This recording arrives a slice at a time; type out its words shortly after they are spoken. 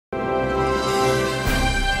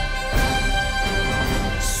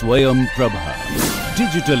Swayam Prabha.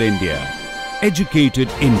 Digital India. Educated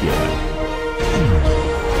India.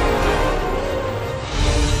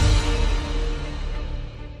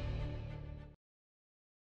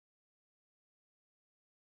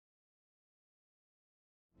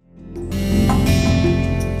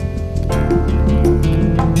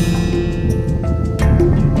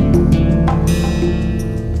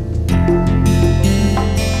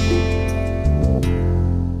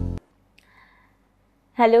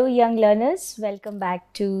 Hello young learners, welcome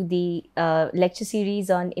back to the lecture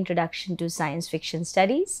series on Introduction to Science Fiction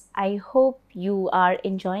Studies. I hope you are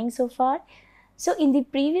enjoying so far. So in the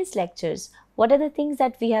previous lectures, what are the things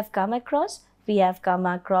that we have come across? We have come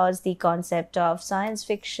across the concept of science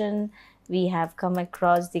fiction, we have come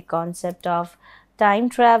across the concept of time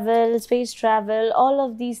travel, space travel, all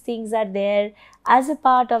of these things are there as a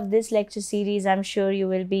part of this lecture series. I'm sure you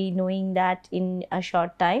will be knowing that in a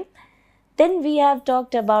short time. Then we have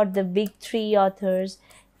talked about the big three authors.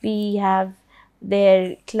 We have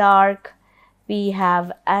there Clarke, we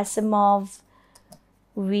have Asimov,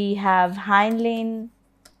 we have Heinlein,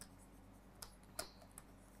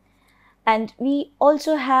 and we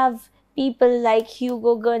also have people like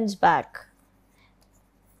Hugo Gernsback.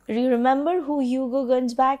 Do you remember who Hugo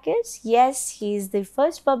Gernsback is? Yes, he is the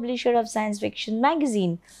first publisher of science fiction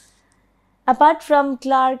magazine. Apart from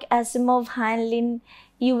Clarke, Asimov, Heinlein,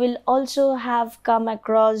 you will also have come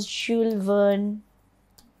across Jules Verne.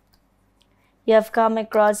 You have come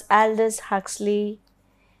across Aldous Huxley.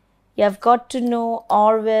 You have got to know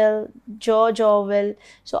Orwell, George Orwell.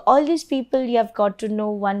 So all these people you have got to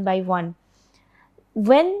know one by one.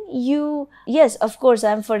 When you, yes, of course,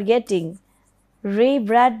 I'm forgetting Ray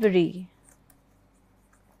Bradbury,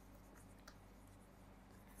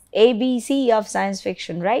 ABC of science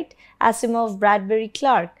fiction, right? Asimov, Bradbury,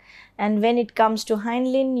 Clarke. And when it comes to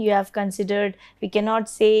Heinlein, you have considered, we cannot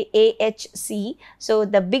say AHC, so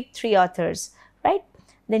the big three authors, right?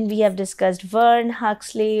 Then we have discussed Verne,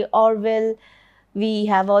 Huxley, Orwell. We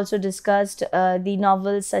have also discussed the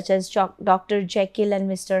novels such as Dr. Jekyll and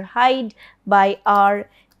Mr. Hyde by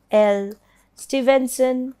R.L.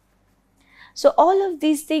 Stevenson. So all of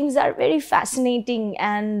these things are very fascinating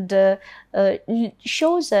and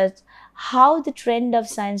shows us how the trend of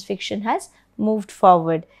science fiction has moved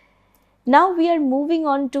forward. Now we are moving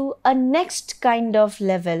on to a next kind of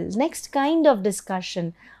level, next kind of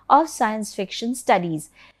discussion of science fiction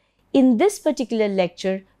studies. In this particular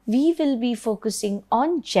lecture, we will be focusing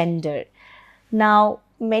on gender. Now,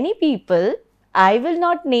 many people, I will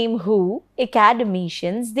not name who,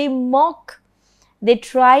 academicians, they mock, they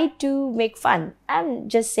try to make fun. I'm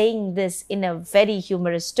just saying this in a very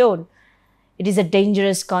humorous tone. It is a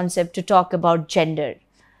dangerous concept to talk about gender.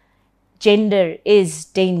 Gender is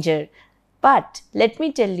danger. But let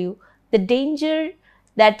me tell you, the danger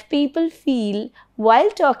that people feel while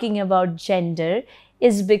talking about gender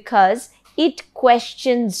is because it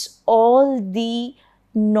questions all the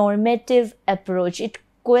normative approach. It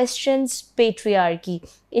questions patriarchy.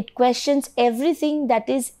 It questions everything that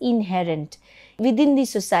is inherent within the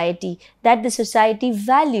society, that the society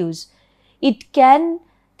values. It can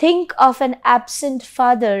think of an absent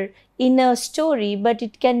father in a story, but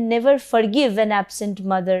it can never forgive an absent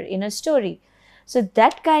mother in a story. So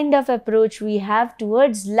that kind of approach we have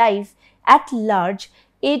towards life at large,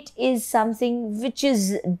 it is something which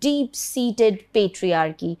is deep-seated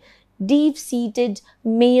patriarchy, deep-seated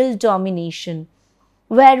male domination,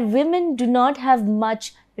 where women do not have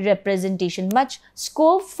much representation, much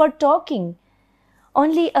scope for talking.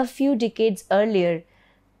 Only a few decades earlier,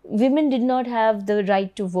 women did not have the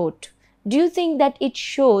right to vote. Do you think that it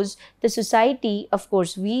shows the society? Of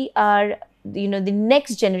course, we are, the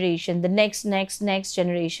next generation, the next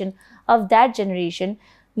generation of that generation,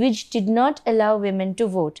 which did not allow women to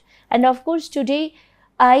vote. And of course, today,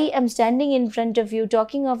 I am standing in front of you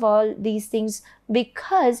talking of all these things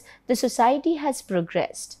because the society has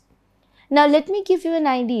progressed. Now, let me give you an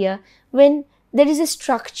idea. When there is a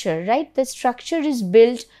structure, right? The structure is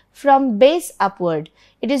built from base upward.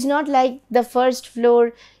 It is not like the first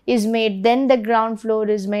floor is made, then the ground floor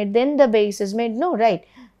is made, then the base is made. No, right?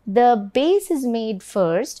 The base is made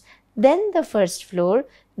first, then the first floor,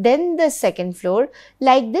 then the second floor.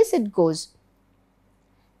 Like this it goes.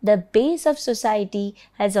 The base of society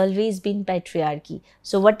has always been patriarchy.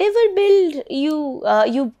 So whatever build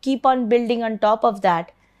you keep on building on top of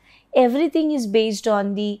that, everything is based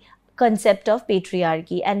on the concept of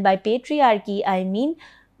patriarchy. And by patriarchy, I mean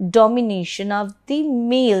domination of the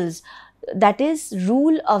males, that is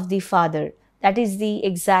rule of the father. That is the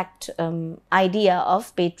exact idea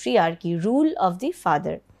of patriarchy, rule of the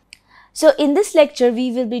father. So in this lecture,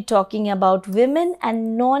 we will be talking about women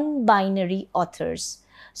and non-binary authors.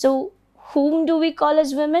 So whom do we call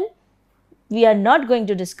as women? We are not going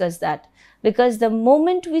to discuss that, because the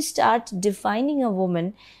moment we start defining a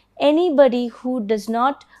woman, anybody who does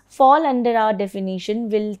not fall under our definition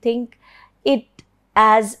will think it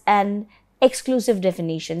as an exclusive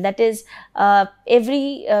definition. That is,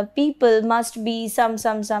 every people must be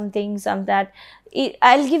something, some that.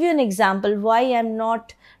 I'll give you an example why I'm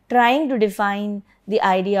not trying to define the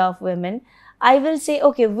idea of women. I will say,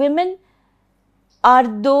 okay, women are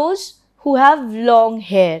those who have long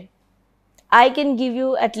hair. I can give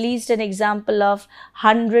you at least an example of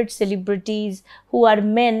 100 celebrities who are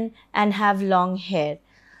men and have long hair.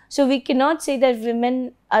 So we cannot say that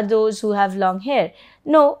women are those who have long hair.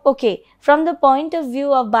 No, okay. From the point of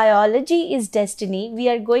view of biology is destiny, we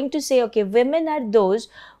are going to say, okay, women are those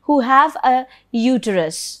who have a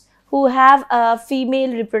uterus, who have a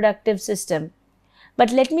female reproductive system.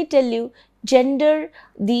 But let me tell you, gender,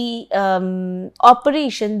 the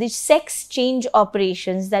operation, the sex change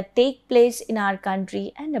operations that take place in our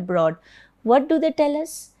country and abroad, what do they tell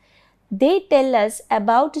us? They tell us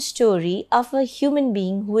about a story of a human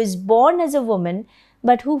being who is born as a woman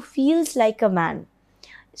but who feels like a man.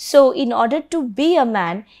 So in order to be a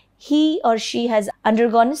man, he or she has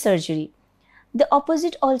undergone a surgery. The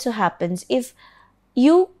opposite also happens. If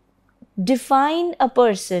you define a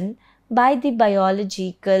person by the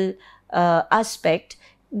biological aspect,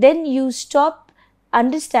 then you stop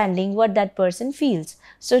understanding what that person feels.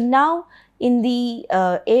 So now in the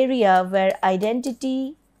area where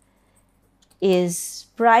identity is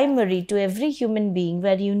primary to every human being,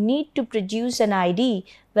 where you need to produce an ID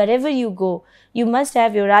wherever you go, you must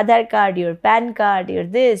have your Aadhaar card, your PAN card, your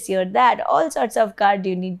this, your that, all sorts of cards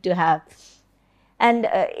you need to have. And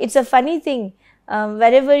it's a funny thing.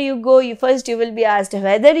 Wherever you go, you will be asked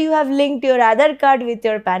whether you have linked your Aadhaar card with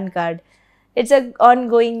your PAN card. It's an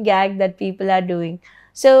ongoing gag that people are doing.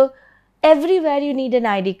 So everywhere you need an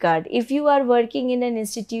ID card. If you are working in an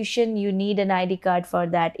institution, you need an ID card for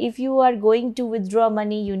that. If you are going to withdraw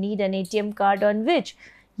money, you need an ATM card on which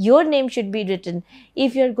your name should be written.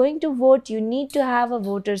 If you are going to vote, you need to have a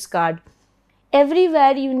voter's card.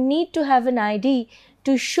 Everywhere you need to have an ID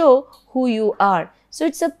to show who you are. So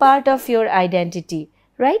it's a part of your identity,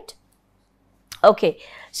 right? Okay,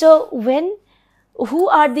 so who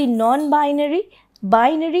are the non-binary?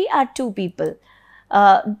 Binary are two people,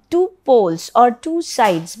 two poles or two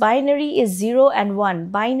sides. Binary is 0 and 1.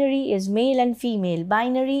 Binary is male and female.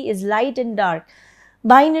 Binary is light and dark.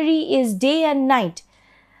 Binary is day and night.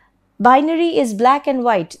 Binary is black and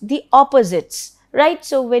white, the opposites, right?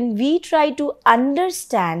 So when we try to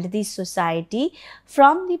understand the society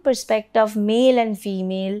from the perspective of male and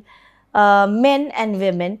female, men and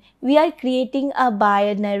women, we are creating a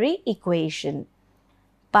binary equation.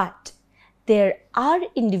 But there are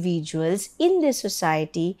individuals in this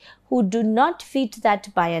society who do not fit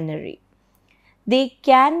that binary. They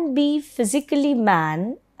can be physically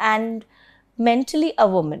man and mentally a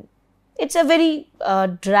woman. It's a very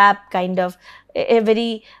drab kind of, a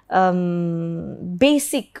very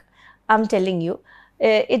basic, I'm telling you.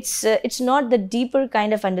 It's not the deeper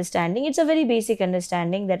kind of understanding. It's a very basic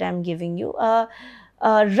understanding that I'm giving you, a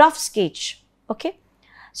rough sketch, okay?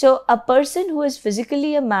 So a person who is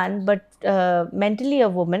physically a man but mentally a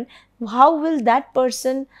woman, how will that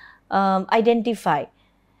person identify?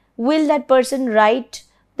 Will that person write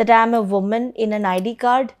that I am a woman in an ID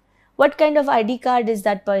card? What kind of ID card is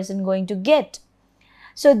that person going to get?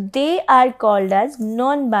 So they are called as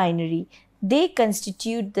non-binary. They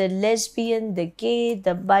constitute the lesbian, the gay,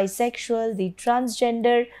 the bisexual, the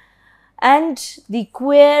transgender, and the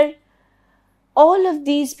queer. All of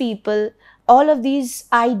these people, all of these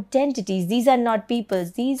identities, these are not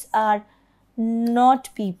peoples. These are not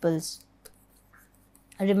peoples.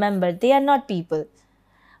 Remember, they are not people.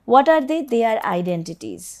 What are they? They are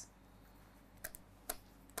identities.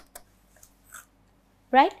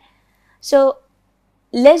 Right? So,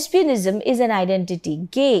 lesbianism is an identity,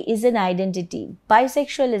 gay is an identity,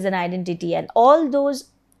 bisexual is an identity, and all those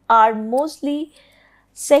are mostly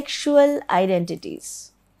sexual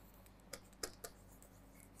identities.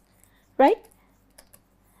 Right?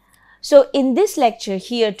 So, in this lecture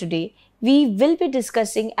here today, we will be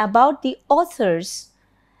discussing about the authors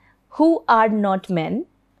who are not men,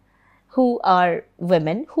 who are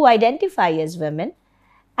women, who identify as women,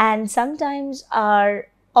 and sometimes are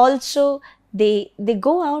also, they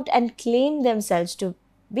go out and claim themselves to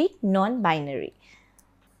be non-binary.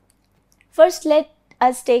 First, let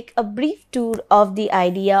us take a brief tour of the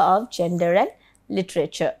idea of gender and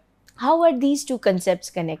literature. How are these two concepts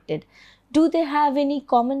connected? Do they have any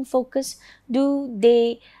common focus? Do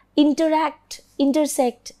they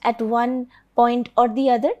intersect at one point or the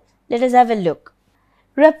other? Let us have a look.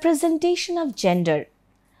 Representation of gender.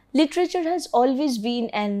 Literature has always been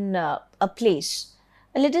a place.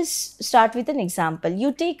 Let us start with an example.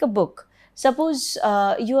 You take a book. Suppose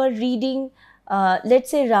you are reading,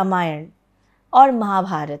 let's say, Ramayana or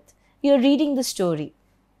Mahabharata. You are reading the story.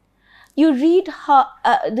 You read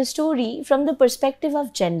the story from the perspective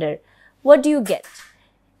of gender. What do you get?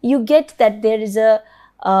 You get that there is a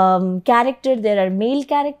character, there are male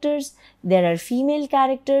characters, there are female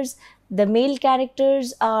characters. The male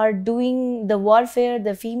characters are doing the warfare,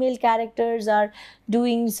 the female characters are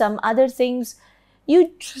doing some other things.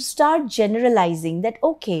 You start generalizing that,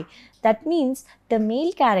 okay, that means the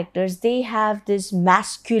male characters, they have this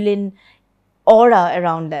masculine aura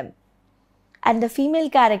around them. And the female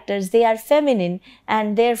characters, they are feminine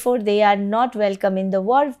and therefore they are not welcome in the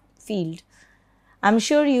war field. I'm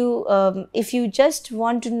sure you, if you just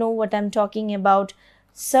want to know what I'm talking about,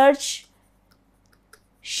 search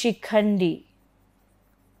Shikhandi.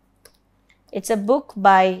 It's a book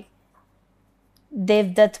by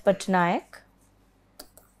Devdutt Patnaik.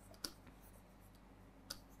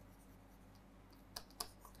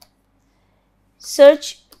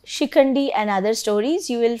 Search Shikhandi and other stories,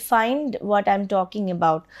 you will find what I'm talking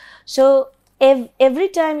about. So every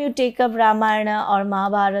time you take up Ramayana or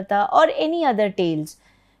Mahabharata or any other tales,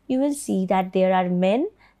 you will see that there are men,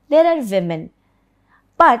 there are women.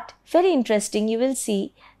 But very interesting, you will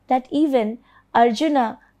see that even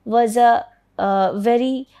Arjuna was a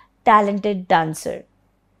very talented dancer.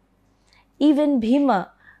 Even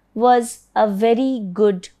Bhima was a very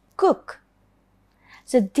good cook.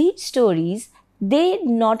 So these stories, they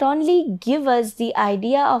not only give us the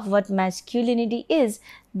idea of what masculinity is,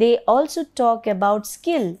 they also talk about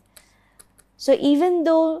skill. So even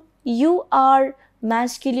though you are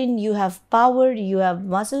masculine, you have power, you have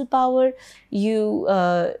muscle power, you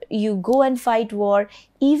go and fight war,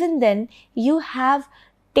 even then you have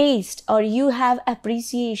taste or you have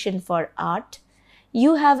appreciation for art,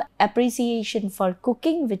 you have appreciation for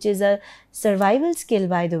cooking, which is a survival skill,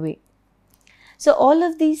 by the way. So all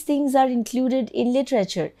of these things are included in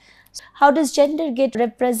literature. How does gender get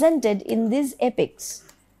represented in these epics?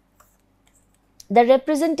 The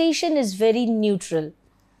representation is very neutral.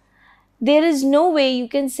 There is no way you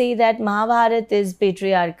can say that Mahabharata is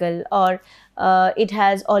patriarchal or it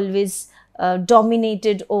has always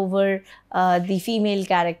dominated over the female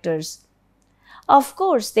characters. Of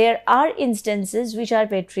course, there are instances which are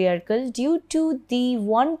patriarchal due to the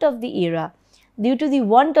want of the era, due to the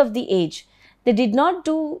want of the age. They did not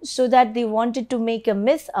do so that they wanted to make a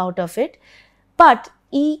myth out of it, but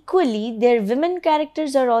equally their women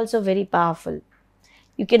characters are also very powerful.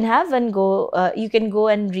 You can have and go, you can go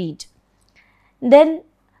and read. Then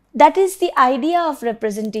that is the idea of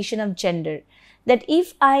representation of gender, that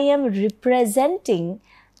if I am representing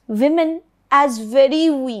women as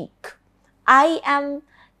very weak, I am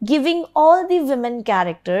giving all the women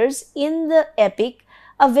characters in the epic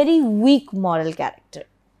a very weak moral character.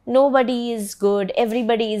 Nobody is good,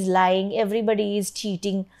 everybody is lying, everybody is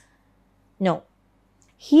cheating. No.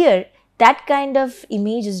 Here, that kind of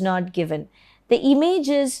image is not given. The image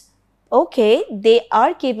is, okay, they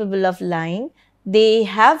are capable of lying, they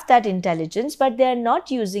have that intelligence, but they are not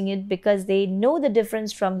using it because they know the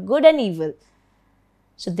difference from good and evil.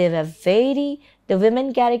 So they were the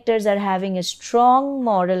women characters are having a strong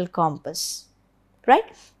moral compass, right?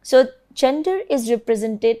 So gender is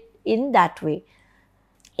represented in that way.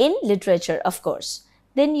 In literature, of course.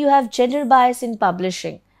 Then you have gender bias in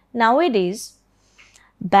publishing. Nowadays,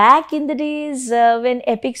 back in the days when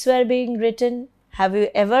epics were being written, have you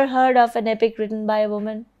ever heard of an epic written by a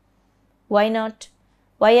woman? Why not?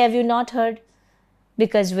 Why have you not heard?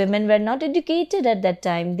 Because women were not educated at that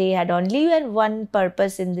time. They had only one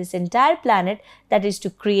purpose in this entire planet, that is to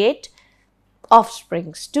create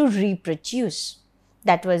offsprings, to reproduce.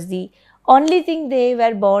 That was the only thing they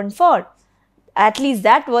were born for. At least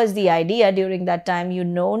that was the idea during that time. You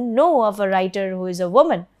know of a writer who is a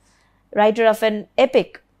woman, writer of an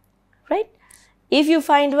epic, right? If you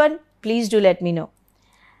find one, please do let me know.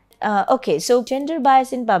 Okay, so gender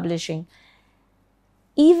bias in publishing.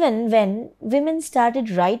 Even when women started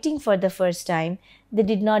writing for the first time, they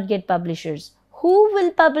did not get publishers. Who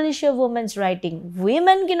will publish a woman's writing?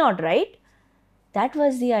 Women cannot write. That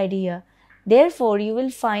was the idea. Therefore, you will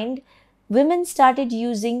find women started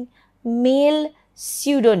using male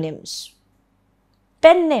pseudonyms,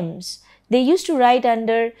 pen names. They used to write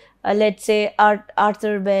under, let's say,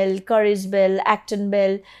 Arthur Bell, Coris Bell, Acton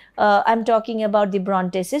Bell. I'm talking about the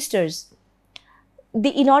Bronte sisters.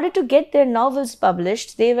 in order to get their novels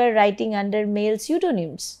published, they were writing under male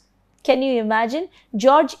pseudonyms. Can you imagine?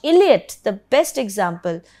 George Eliot, the best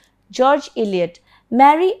example. George Eliot,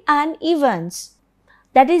 Mary Ann Evans.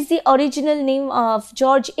 That is the original name of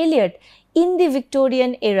George Eliot. In the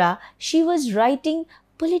Victorian era, she was writing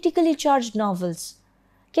politically charged novels.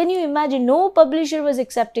 Can you imagine? No publisher was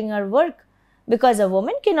accepting her work because a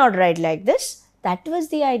woman cannot write like this. That was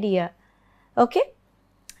the idea. Okay.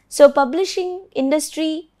 So publishing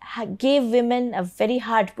industry gave women a very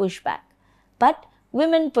hard pushback, but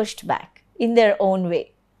women pushed back in their own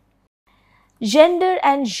way. Gender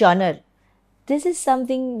and genre. This is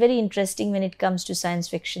something very interesting when it comes to science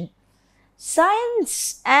fiction.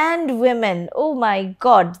 Science and women, oh my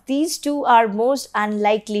God, these two are most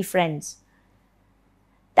unlikely friends.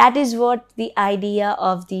 That is what the idea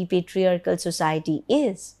of the patriarchal society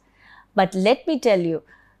is. But let me tell you,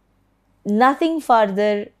 nothing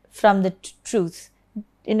further from the truth.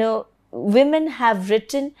 Women have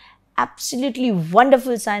written absolutely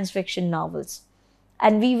wonderful science fiction novels,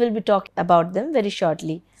 and we will be talking about them very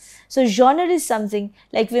shortly. So genre is something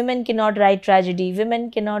like women cannot write tragedy, women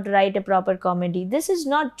cannot write a proper comedy. This is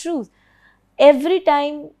not true. Every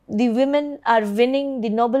time the women are winning the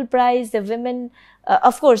Nobel Prize, the women,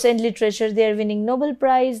 of course, in literature, they are winning Nobel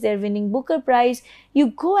Prize, they are winning Booker Prize. You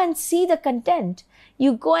go and see the content.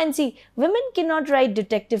 You go and see, women cannot write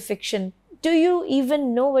detective fiction. Do you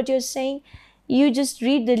even know what you're saying? You just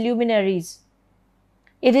read the Luminaries.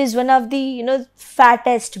 It is one of the,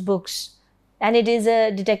 fattest books, and it is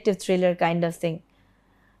a detective thriller kind of thing.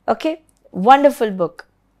 Okay, wonderful book.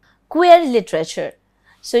 Queer literature.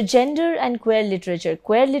 So gender and queer literature.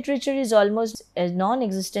 Queer literature is almost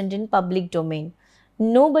non-existent in public domain.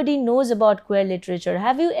 Nobody knows about queer literature.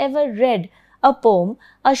 Have you ever read a poem,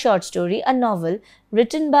 a short story, a novel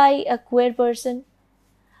written by a queer person?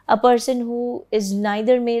 A person who is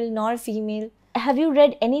neither male nor female? Have you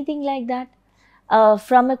read anything like that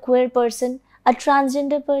from a queer person, a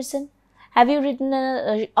transgender person? Have you written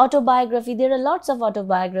an autobiography? There are lots of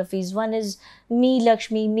autobiographies. One is Me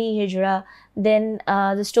Lakshmi, Me Hijra, then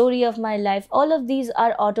The Story of My Life. All of these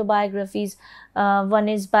are autobiographies. One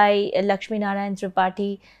is by Lakshmi Narayan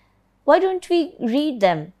Tripathi. Why don't we read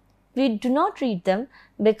them? We do not read them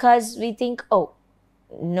because we think, oh,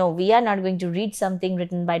 no, we are not going to read something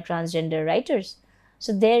written by transgender writers.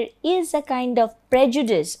 So there is a kind of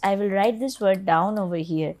prejudice. I will write this word down over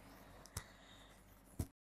here.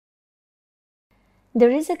 There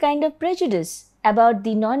is a kind of prejudice about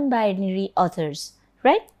the non-binary authors,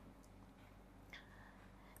 right?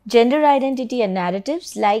 Gender identity and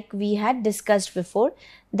narratives, like we had discussed before,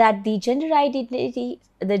 that the gender identities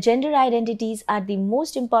are the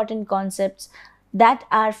most important concepts that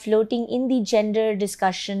are floating in the gender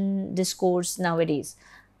discourse nowadays.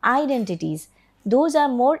 Identities, those are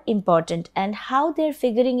more important, and how they're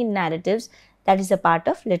figuring in narratives, that is a part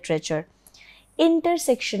of literature.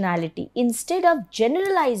 Intersectionality, instead of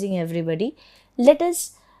generalizing everybody, let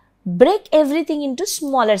us break everything into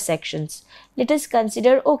smaller sections. Let us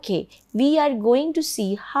consider, okay, we are going to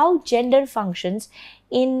see how gender functions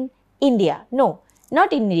in India. No,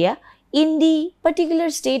 not India, in the particular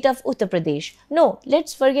state of Uttar Pradesh. No,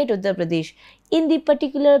 let's forget Uttar Pradesh. In the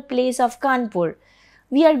particular place of Kanpur,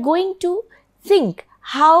 we are going to think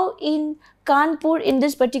how in Kanpur, in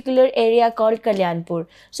this particular area called Kalyanpur.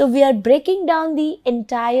 So we are breaking down the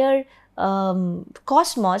entire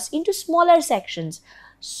cosmos into smaller sections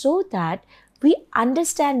so that we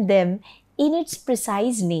understand them in its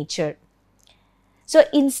precise nature. So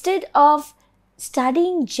instead of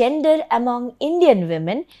studying gender among Indian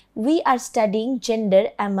women, we are studying gender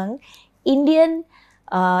among Indian,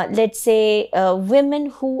 let's say, women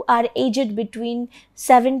who are aged between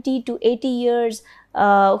 70 to 80 years,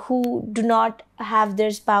 who do not have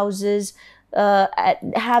their spouses,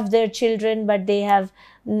 have their children, but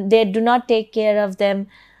they do not take care of them.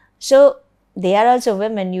 So they are also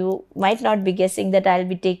women. You might not be guessing that I'll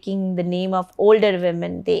be taking the name of older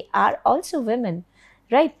women. They are also women,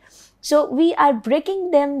 right? So we are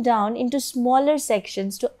breaking them down into smaller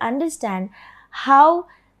sections to understand how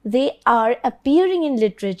they are appearing in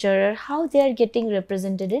literature, or how they are getting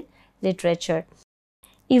represented in literature.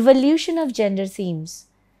 Evolution of gender themes.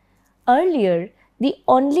 Earlier, the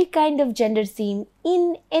only kind of gender theme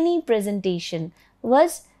in any presentation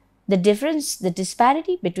was the difference, the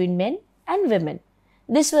disparity between men and women.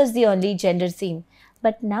 This was the only gender theme.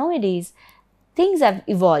 But nowadays, things have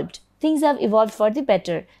evolved. Things have evolved for the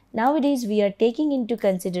better. Nowadays, we are taking into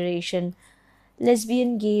consideration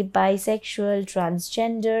lesbian, gay, bisexual,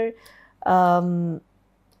 transgender,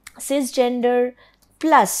 cisgender,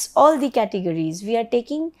 plus all the categories. We are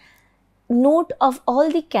taking note of all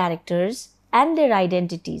the characters and their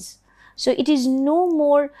identities. So it is no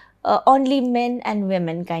more only men and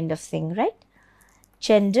women kind of thing, right?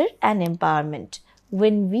 Gender and empowerment.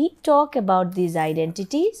 When we talk about these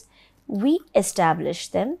identities, we establish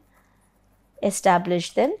them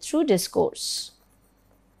through discourse.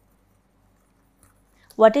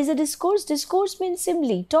 What is a discourse? Discourse means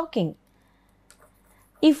simply talking.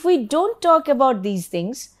 If we don't talk about these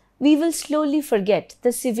things, we will slowly forget.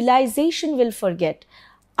 The civilization will forget.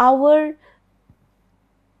 Our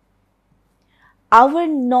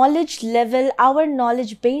knowledge level, our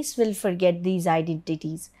knowledge base will forget these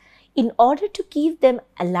identities. In order to keep them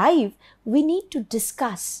alive, we need to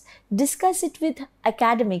discuss it with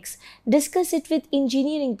academics, discuss it with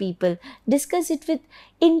engineering people, discuss it with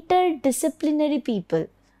interdisciplinary people.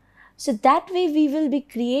 So that way we will be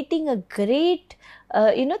creating a great,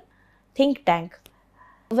 think tank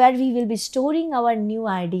where we will be storing our new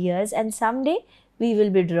ideas, and someday we will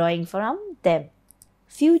be drawing from them.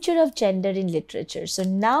 Future of gender in literature. So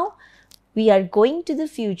now we are going to the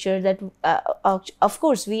future that, of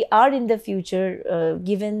course, we are in the future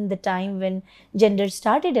given the time when gender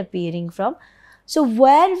started appearing from. So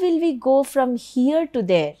where will we go from here to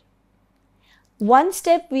there? One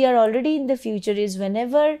step we are already in the future is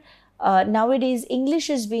whenever nowadays English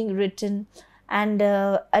is being written and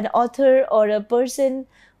an author or a person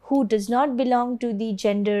who does not belong to the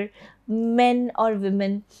gender, men or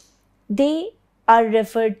women, they are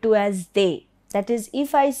referred to as they. That is,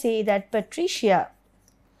 if I say that Patricia.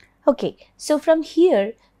 Okay, so from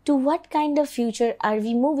here to what kind of future are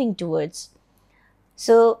we moving towards?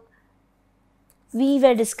 So we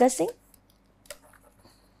were discussing,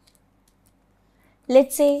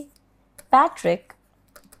 let's say Patrick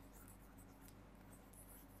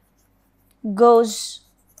goes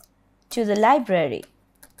to the library.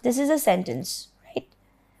 This is a sentence, right?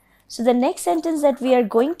 So the next sentence that we are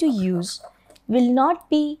going to use will not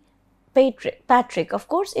be Patrick. Of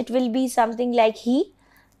course, it will be something like he,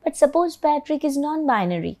 but suppose Patrick is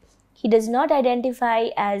non-binary. He does not identify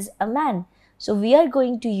as a man. So we are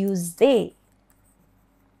going to use they.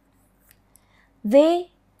 They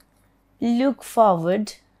look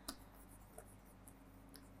forward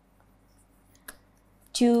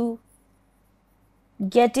to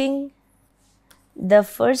getting the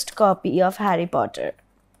first copy of Harry Potter.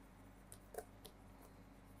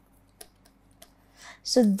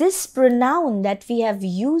 So this pronoun that we have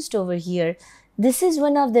used over here, this is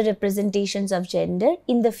one of the representations of gender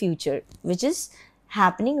in the future, which is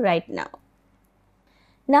happening right now.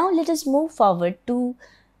 Now let us move forward to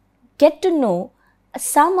get to know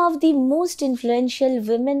some of the most influential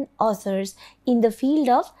women authors in the field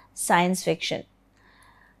of science fiction.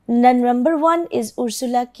 Number one is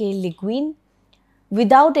Ursula K. Le Guin.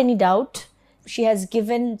 Without any doubt, she has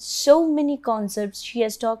given so many concepts, she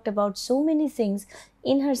has talked about so many things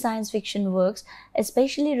in her science fiction works,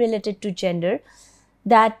 especially related to gender,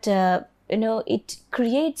 that it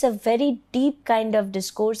creates a very deep kind of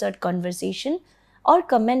discourse or conversation or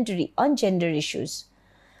commentary on gender issues.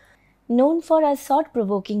 Known for her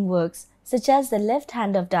thought-provoking works such as The Left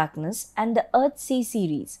Hand of Darkness and the Earthsea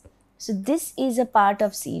series. So this is a part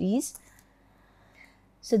of series.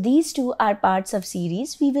 So these two are parts of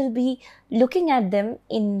series. We will be looking at them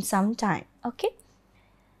in some time. Okay.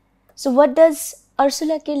 So what does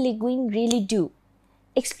Ursula K. Le Guin really do?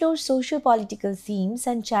 Explore socio-political themes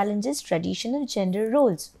and challenges traditional gender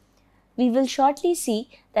roles. We will shortly see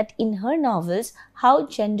that in her novels how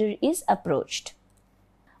gender is approached.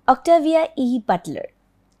 Octavia E. Butler.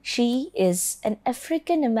 She is an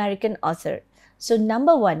African American author. So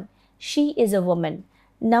number one, she is a woman.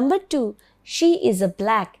 Number two, she is a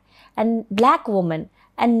black woman.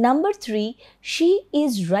 And number three, she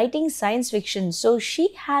is writing science fiction. So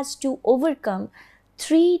she has to overcome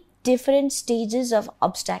three different stages of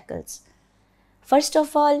obstacles. First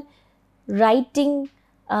of all, writing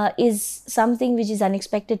is something which is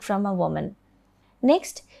unexpected from a woman.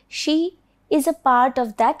 Next, she is a part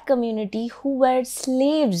of that community who were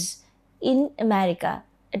slaves in America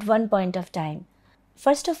at one point of time.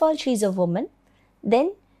 First of all, she is a woman.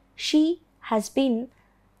 Then she has been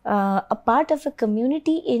a part of a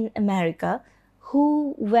community in America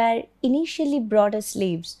who were initially brought as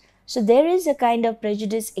slaves. So there is a kind of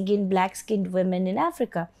prejudice against black-skinned women in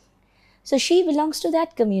Africa. So she belongs to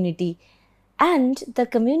that community. And the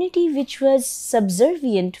community which was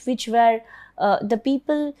subservient, which were the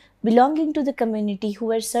people belonging to the community who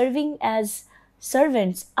were serving as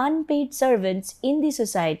servants, unpaid servants in the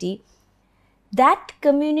society, that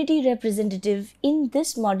community representative in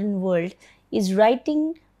this modern world is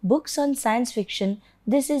writing books on science fiction.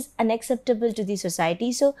 This is unacceptable to the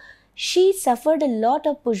society. So she suffered a lot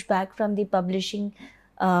of pushback from the publishing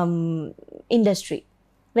industry.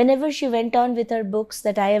 Whenever she went on with her books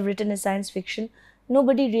that I have written a science fiction,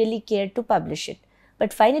 nobody really cared to publish it.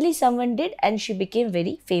 But finally someone did, and she became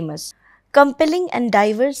very famous. Compelling and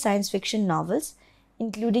diverse science fiction novels,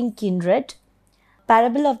 including Kindred,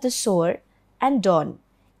 Parable of the Sower, and Dawn,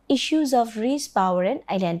 issues of race, power, and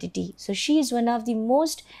identity. So she is one of the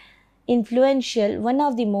most influential,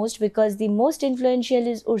 because the most influential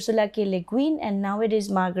is Ursula K. Le Guin, and now it is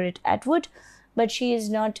Margaret Atwood, but she is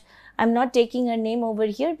not, I'm not taking her name over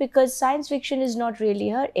here because science fiction is not really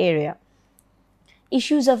her area.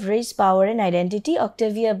 Issues of race, power, and identity,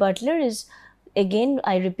 Octavia Butler is, again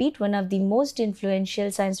I repeat, one of the most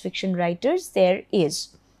influential science fiction writers there is.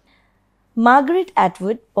 Margaret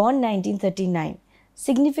Atwood, born 1939,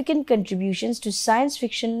 significant contributions to science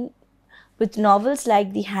fiction with novels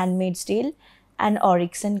like The Handmaid's Tale and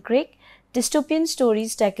Oryx and Crake. Dystopian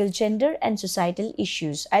stories tackle gender and societal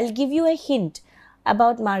issues. I'll give you a hint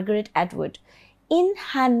about Margaret Atwood. In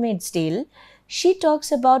Handmaid's Tale, she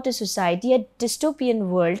talks about a society, a dystopian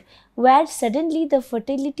world where suddenly the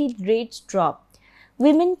fertility rates drop.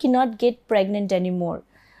 Women cannot get pregnant anymore.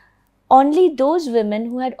 Only those women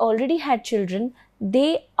who had already had children,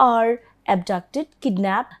 they are abducted,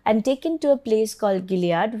 kidnapped, and taken to a place called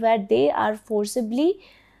Gilead, where they are forcibly,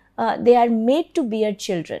 they are made to bear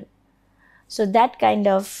children. So that kind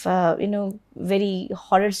of, very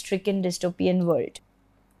horror-stricken dystopian world.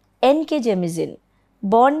 N.K. Jemisin,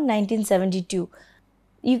 born 1972.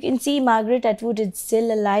 You can see Margaret Atwood is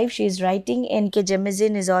still alive. She is writing. N.K.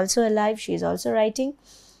 Jemisin is also alive. She is also writing.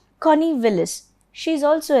 Connie Willis, she is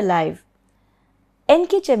also alive.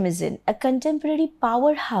 N.K. Jemisin, a contemporary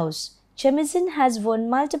powerhouse. Jemisin has won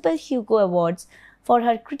multiple Hugo Awards for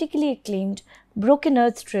her critically acclaimed Broken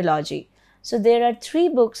Earth trilogy. So there are 3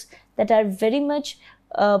 books that are very much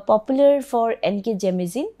popular for N.K.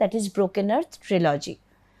 Jemisin, that is Broken Earth trilogy.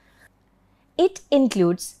 It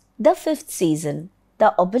includes The Fifth Season,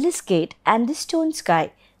 The Obelisk Gate, and The Stone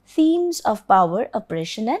Sky, themes of power,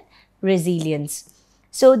 oppression, and resilience.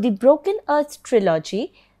 So the Broken Earth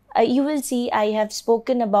trilogy, you will see I have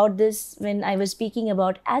spoken about this when I was speaking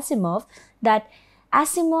about Asimov, that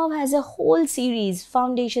Asimov has a whole series,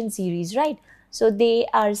 Foundation series, right? So they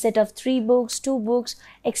are a set of 3 books, 2 books,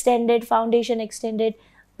 extended, Foundation extended,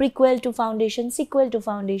 prequel to Foundation, sequel to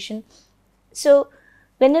Foundation. So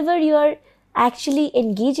whenever you are actually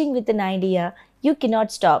engaging with an idea, you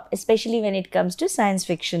cannot stop, especially when it comes to science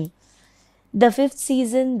fiction. The Fifth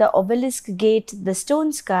Season, The Obelisk Gate, The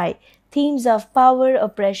Stone Sky, themes of power,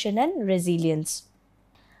 oppression, and resilience.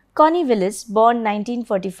 Connie Willis, born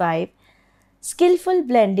 1945, skillful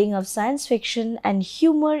blending of science fiction and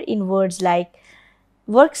humor in works like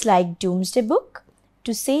Doomsday Book,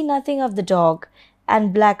 To Say Nothing of the Dog,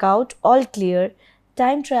 and Blackout, All Clear,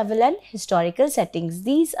 time travel and historical settings.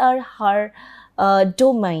 These are her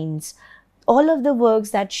domains. All of the works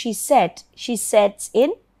that she sets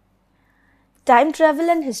in time travel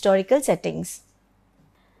and historical settings.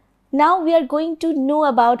 Now we are going to know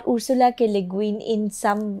about Ursula K. Le Guin in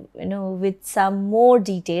with some more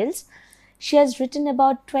details. She has written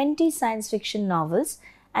about 20 science fiction novels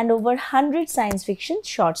and over 100 science fiction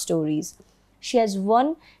short stories. She has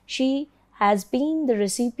been the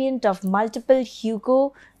recipient of multiple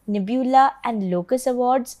Hugo, Nebula, and Locus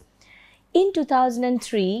Awards. In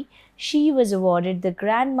 2003, she was awarded the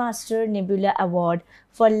Grandmaster Nebula Award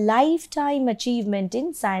for Lifetime Achievement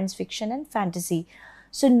in Science Fiction and Fantasy.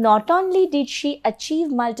 So not only did she achieve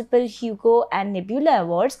multiple Hugo and Nebula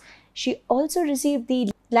Awards, she also received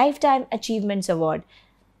the Lifetime Achievements Award.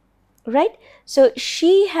 Right? So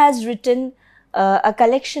she has written a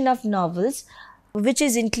collection of novels which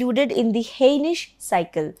is included in the Hainish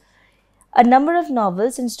cycle. A number of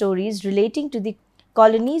novels and stories relating to the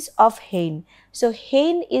colonies of Hain. So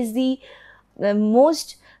Hain is the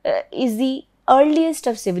earliest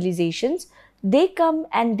of civilizations. They come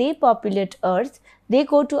and they populate Earth. They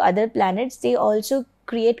go to other planets. They also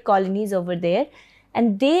create colonies over there.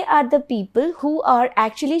 And they are the people who are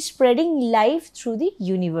actually spreading life through the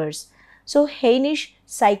universe. So Hainish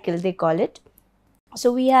cycle they call it.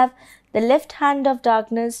 So we have The Left Hand of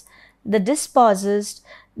Darkness, The Dispossessed,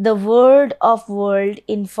 The Word of World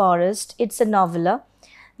in Forest, it's a novella,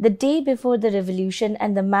 The Day Before the Revolution,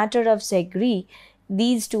 and The Matter of Segri.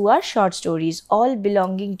 These 2 are short stories, all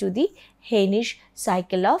belonging to the Hainish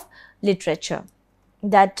cycle of literature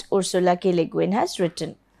that Ursula K. Le Guin has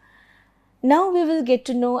written. Now we will get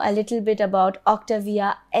to know a little bit about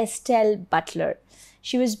Octavia Estelle Butler.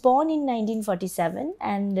 She was born in 1947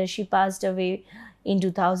 and she passed away in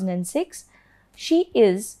 2006. She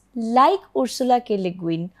is, like Ursula K. Le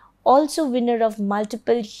Guin, also winner of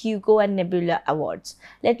multiple Hugo and Nebula awards.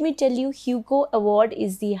 Let me tell you, Hugo Award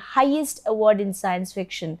is the highest award in science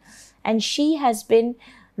fiction, and she has been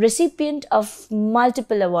recipient of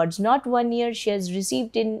multiple awards. Not 1 year, she has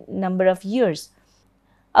received in number of years.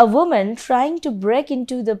 A woman trying to break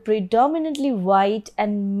into the predominantly white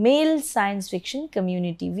and male science fiction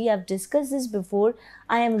community. We have discussed this before.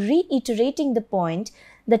 I am reiterating the point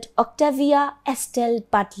that Octavia Estelle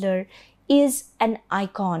Butler is an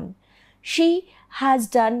icon. She has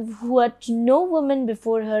done what no woman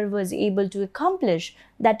before her was able to accomplish,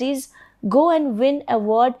 that is, go and win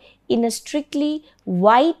award in a strictly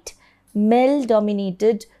white, male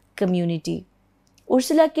dominated community.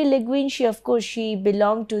 Ursula K. Le Guin, she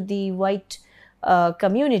belonged to the white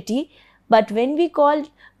community, but when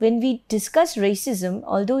we discuss racism,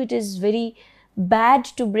 although it is very bad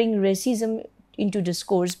to bring racism into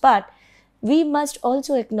discourse, but we must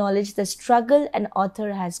also acknowledge the struggle an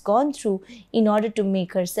author has gone through in order to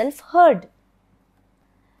make herself heard.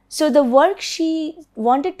 So the work she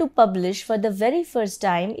wanted to publish for the very first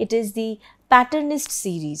time, it is the Patternist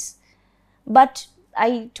series. But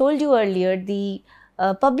I told you earlier, the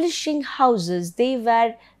publishing houses, they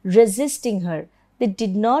were resisting her. They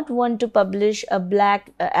did not want to publish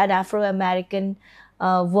an Afro-American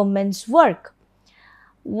woman's work.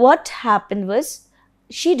 What happened was,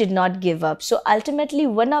 she did not give up. So ultimately,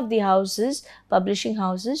 one of the publishing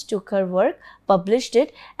houses, took her work, published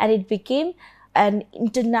it, and it became an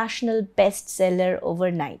international bestseller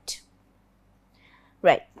overnight.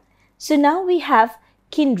 Right. So now we have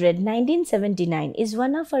Kindred 1979 is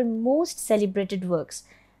one of her most celebrated works,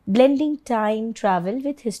 blending time travel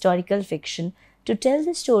with historical fiction to tell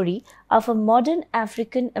the story of a modern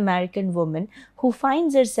African American woman who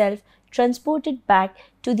finds herself transported back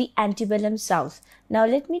to the antebellum South. Now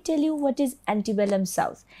let me tell you what is antebellum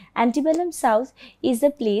South. Antebellum South is the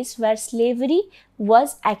place where slavery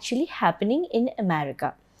was actually happening in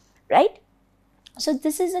America, right? So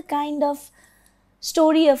this is a kind of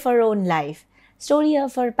story of her own life, story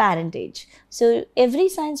of her parentage. So every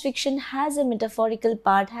science fiction has a metaphorical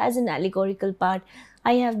part, has an allegorical part.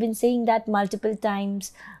 I have been saying that multiple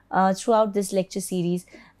times throughout this lecture series,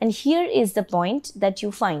 and here is the point that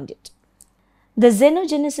you find it. The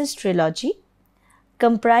Xenogenesis trilogy,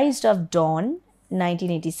 comprised of Dawn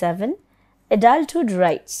 1987, Adulthood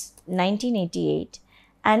Rights 1988,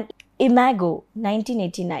 and Imago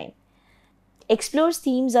 1989, explores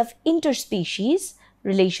themes of interspecies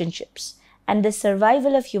relationships and the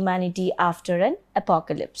survival of humanity after an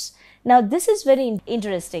apocalypse. Now, this is very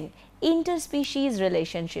interesting. Interspecies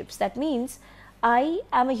relationships. That means I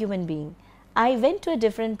am a human being. I went to a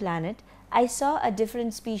different planet. I saw a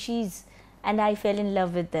different species and I fell in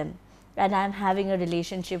love with them. And I am having a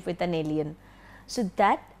relationship with an alien. So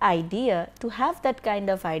that idea, to have that kind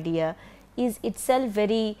of idea, is itself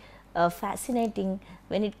very fascinating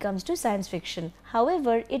when it comes to science fiction.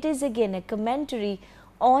 However, it is again a commentary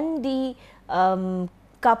on the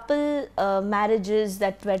couple marriages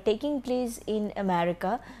that were taking place in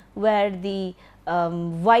America, where the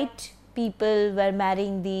white people were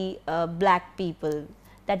marrying the black people.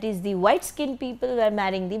 That is, the white skinned people were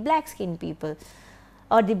marrying the black skinned people,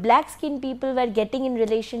 or the black skinned people were getting in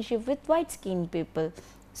relationship with white skinned people.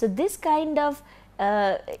 So this kind of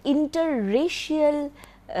interracial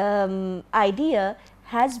idea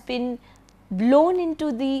has been blown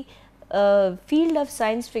into the field of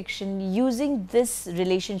science fiction using this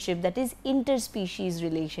relationship, that is interspecies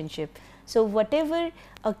relationship. So whatever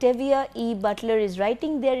Octavia E. Butler is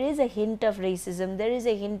writing, there is a hint of racism, there is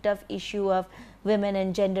a hint of issue of women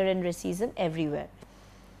and gender and racism everywhere.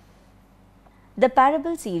 The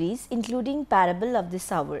Parable series, including Parable of the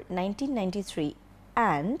Sower 1993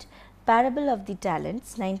 and Parable of the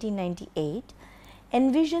Talents 1998,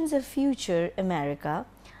 envisions a future America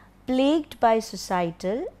plagued by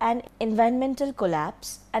societal and environmental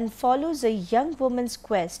collapse and follows a young woman's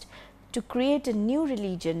quest to create a new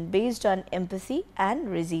religion based on empathy and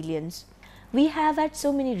resilience. We have had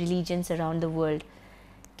so many religions around the world.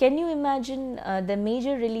 Can you imagine the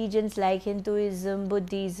major religions like Hinduism,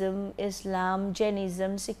 Buddhism, Islam,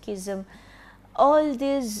 Jainism, Sikhism, all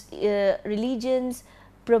these religions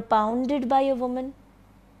propounded by a woman?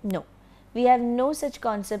 No. We have no such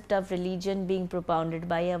concept of religion being propounded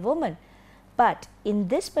by a woman. But in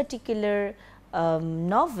this particular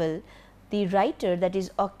novel, the writer, that is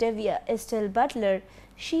Octavia Estelle Butler,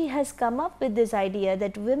 she has come up with this idea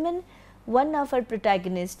that women, one of her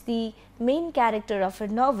protagonists, the main character of her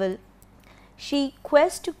novel, she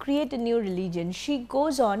quests to create a new religion. She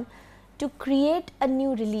goes on to create a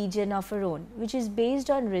new religion of her own, which is based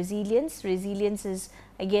on resilience. Resilience is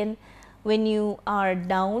again when you are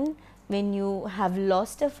down, when you have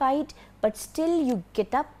lost a fight, but still you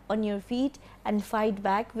get up on your feet and fight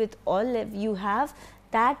back with all you have,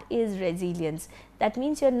 that is resilience. That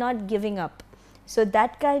means you are not giving up. So,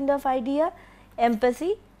 that kind of idea,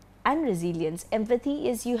 empathy and resilience. Empathy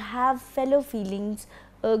is you have fellow feelings,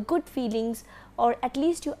 good feelings, or at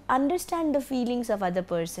least you understand the feelings of other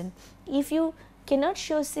person. If you cannot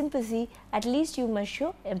show sympathy, at least you must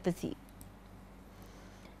show empathy.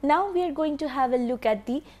 Now we are going to have a look at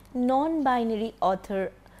the non-binary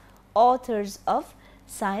authors of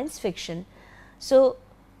science fiction. So,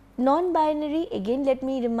 non-binary, again let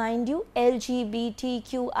me remind you,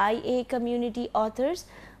 LGBTQIA community authors,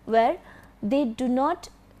 where they do not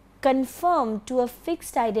conform to a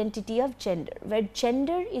fixed identity of gender, where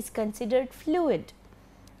gender is considered fluid,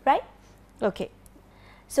 right? Okay.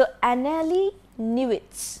 So, Annalie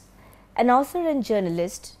Newitz, an author and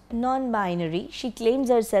journalist, non-binary, she claims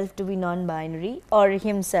herself to be non-binary or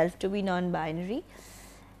himself to be non-binary,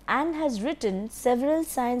 and has written several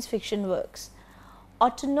science fiction works.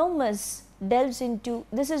 Autonomous delves into,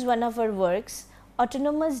 this is one of her works,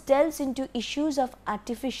 Autonomous delves into issues of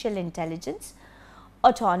artificial intelligence,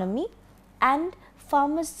 autonomy and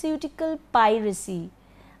pharmaceutical piracy.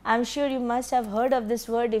 I am sure you must have heard of this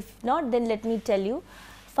word. If not, then let me tell you,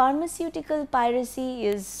 pharmaceutical piracy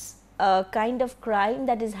is a kind of crime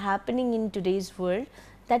that is happening in today's world.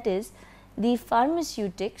 That is, the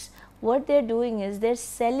pharmaceutics, what they are doing is they are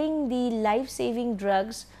selling the life-saving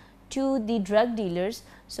drugs to the drug dealers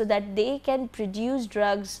so that they can produce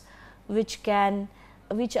drugs which are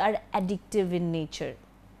addictive in nature,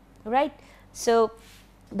 right. So,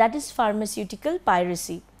 that is pharmaceutical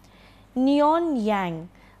piracy. Neon Yang,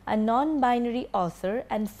 a non-binary author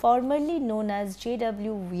and formerly known as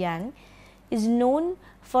J.W. Yang, is known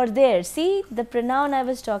for their, see the pronoun I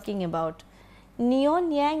was talking about.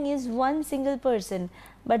 Neon Yang is one single person,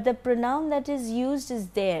 but the pronoun that is used is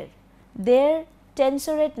their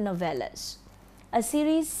Tensorette novellas, a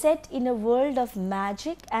series set in a world of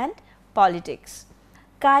magic and politics.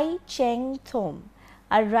 Kai Cheng Thom,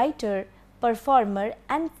 a writer, performer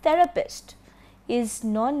and therapist, is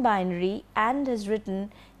non-binary and has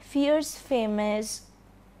written Fierce, Famous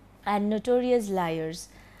and Notorious Liars,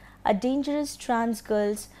 a dangerous trans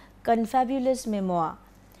girl's confabulous memoir,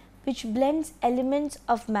 which blends elements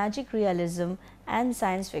of magic realism and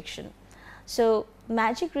science fiction. So,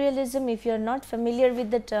 magic realism, if you are not familiar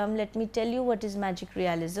with the term, let me tell you what is magic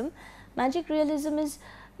realism. Magic realism is,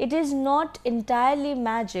 it is not entirely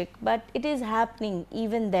magic, but it is happening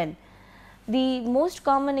even then. The most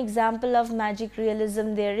common example of magic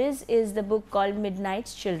realism there is the book called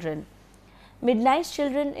Midnight's Children. Midnight's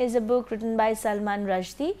Children is a book written by Salman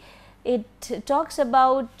Rushdie. It talks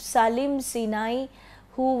about Salim Sinai,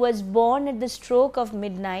 who was born at the stroke of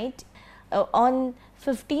midnight on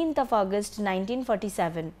 15th of August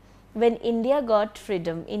 1947, when India got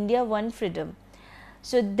freedom, India won freedom.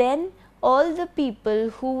 So, then all the people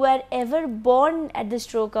who were ever born at the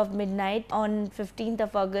stroke of midnight on 15th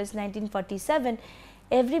of August 1947,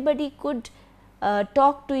 everybody could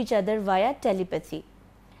talk to each other via telepathy.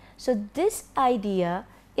 So, this idea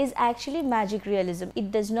is actually magic realism.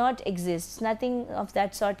 It does not exist, nothing of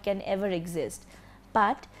that sort can ever exist.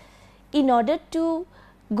 But in order to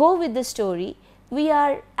go with the story, we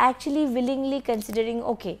are actually willingly considering,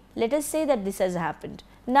 okay, let us say that this has happened.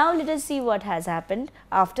 Now, let us see what has happened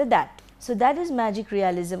after that. So, that is magic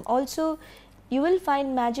realism. Also, you will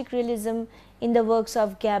find magic realism in the works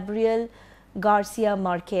of Gabriel Garcia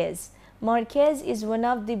Marquez. Marquez is one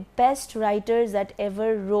of the best writers that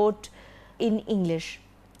ever wrote in English.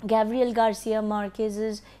 Gabriel Garcia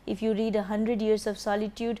Marquez's, if you read 100 Years of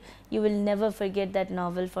Solitude, you will never forget that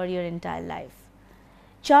novel for your entire life.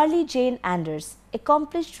 Charlie Jane Anders,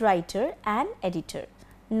 accomplished writer and editor,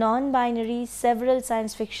 non-binary, several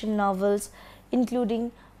science fiction novels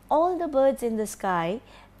including All the Birds in the Sky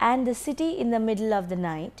and The City in the Middle of the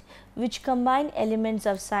Night, which combine elements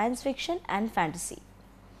of science fiction and fantasy.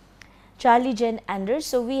 Charlie Jane Anders,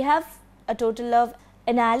 so we have a total of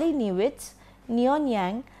Annalie Newitz, Neon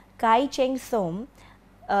Yang, Kai Cheng Thom,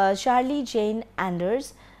 Charlie Jane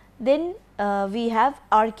Anders, then we have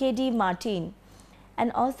R.K.D. Martin,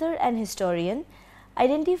 an author and historian,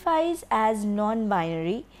 identifies as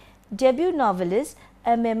non-binary, debut novelist,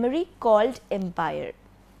 A Memory Called Empire.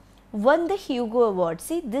 Won the Hugo Award.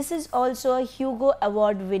 See, this is also a Hugo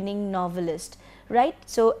Award winning novelist, right?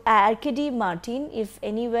 So, R.K.D. Martin, if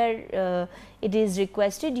anywhere it is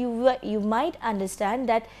requested, you might understand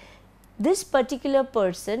that this particular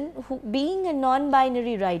person, who being a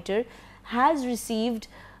non-binary writer, has received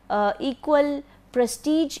equal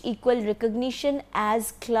prestige equal recognition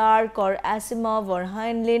as Clarke or Asimov or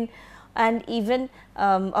Heinlein, and even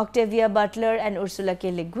Octavia Butler and Ursula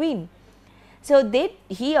K. Le Guin. So,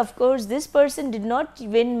 he of course, this person did not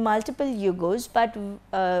win multiple Hugos, but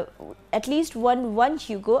at least won one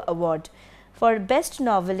Hugo Award for Best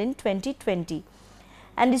Novel in 2020,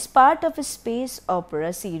 and is part of a space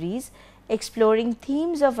opera series exploring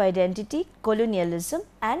themes of identity, colonialism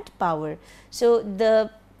and power. So,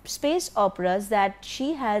 the space operas that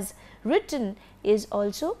she has written is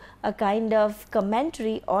also a kind of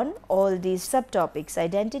commentary on all these subtopics: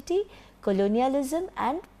 identity, colonialism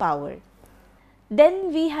and power.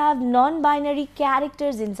 Then we have non-binary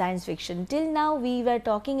characters in science fiction. Till now we were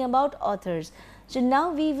talking about authors. So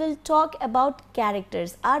now we will talk about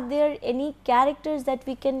characters. Are there any characters that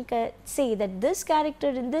we can say that this character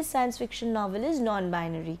in this science fiction novel is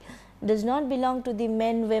non-binary, does not belong to the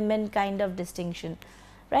men women kind of distinction,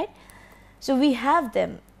 right? So we have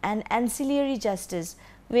them. And ancillary justice,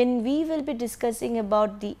 when we will be discussing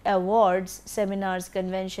about the awards, seminars,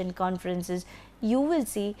 convention, conferences, you will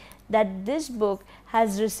see that this book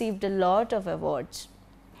has received a lot of awards.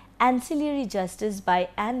 Ancillary Justice by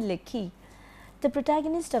Anne Leckie. The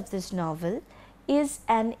protagonist of this novel is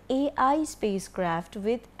an AI spacecraft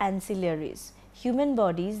with ancillaries, human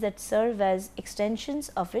bodies that serve as extensions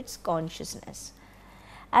of its consciousness,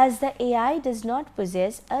 as the AI does not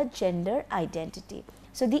possess a gender identity.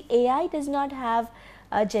 So, the AI does not have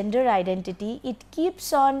a gender identity, it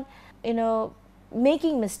keeps on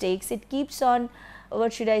making mistakes, it keeps on,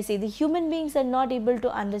 what should I say, the human beings are not able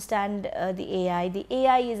to understand the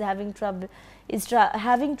AI is having trouble,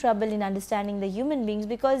 having trouble in understanding the human beings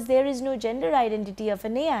because there is no gender identity of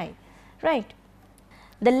an AI, right.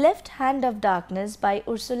 The Left Hand of Darkness by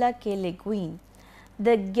Ursula K. Le Guin.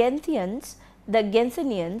 The Genthanians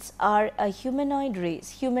are a humanoid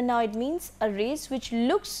race. Humanoid means a race which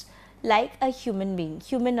looks like a human being,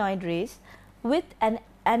 humanoid race with an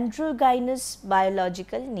androgynous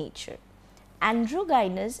biological nature.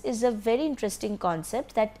 Androgynous is a very interesting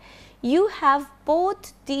concept, that you have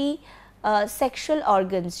both the sexual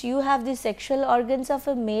organs, you have the sexual organs of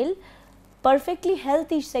a male, perfectly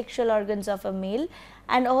healthy sexual organs of a male,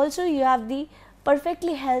 and also you have the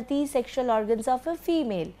perfectly healthy sexual organs of a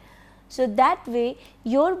female. So, that way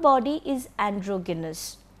your body is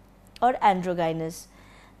androgynous or androgynous.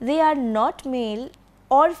 They are not male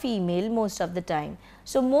or female most of the time.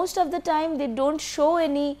 So, most of the time they do not show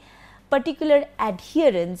any particular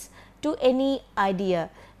adherence to any idea.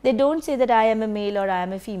 They do not say that I am a male or I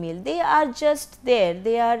am a female. They are just there,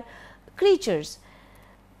 they are creatures,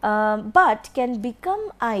 but can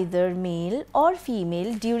become either male or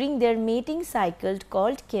female during their mating cycle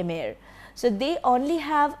called chimere. So, they only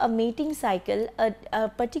have a mating cycle, a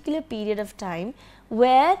particular period of time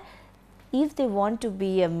where if they want to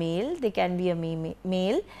be a male, they can be a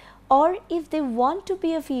male, or if they want to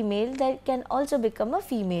be a female, they can also become a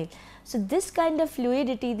female. So, this kind of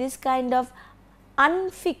fluidity, this kind of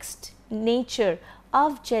unfixed nature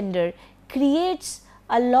of gender creates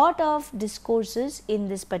a lot of discourses in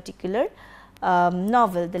this particular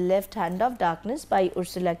novel, The Left Hand of Darkness by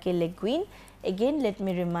Ursula K. Le Guin. Again, let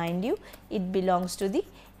me remind you, it belongs to the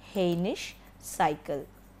Hainish cycle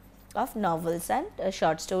of novels and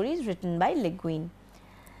short stories written by Le Guin.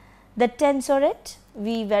 The Tensorette,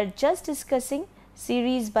 we were just discussing,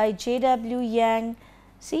 series by J.W. Yang.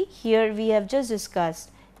 See, here we have just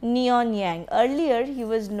discussed Neon Yang. Earlier he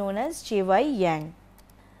was known as J.Y. Yang.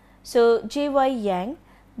 So, J.Y. Yang,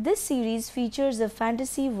 this series features a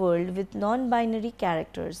fantasy world with non-binary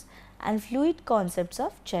characters and fluid concepts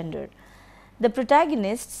of gender. The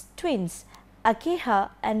protagonists, twins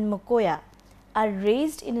Akeha and Mokoya, are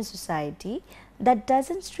raised in a society that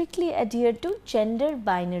does not strictly adhere to gender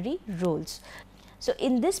binary roles. So,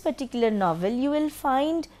 in this particular novel you will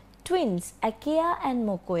find twins Akeha and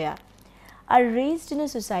Mokoya are raised in a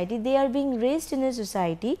society, they are being raised in a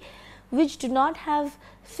society which do not have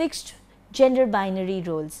fixed gender binary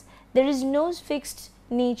roles. There is no fixed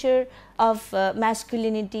nature of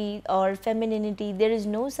masculinity or femininity, there is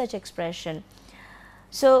no such expression.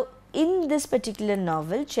 So, in this particular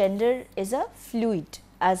novel, gender is a fluid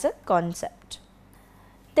as a concept.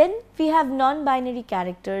 Then we have non-binary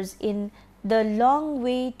characters in The Long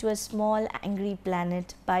Way to a Small Angry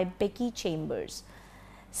Planet by Becky Chambers.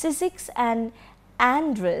 Syzyx and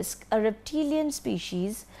Andrisk, a reptilian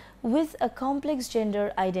species with a complex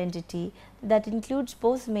gender identity that includes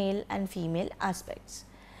both male and female aspects.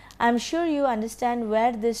 I am sure you understand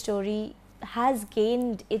where this story has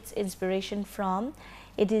gained its inspiration from.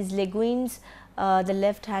 It is Le Guin's The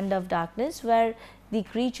Left Hand of Darkness, where the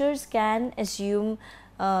creatures can assume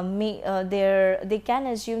they can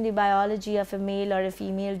assume the biology of a male or a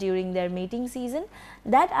female during their mating season.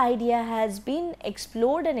 That idea has been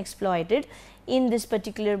explored and exploited in this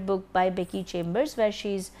particular book by Becky Chambers, where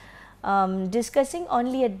she is discussing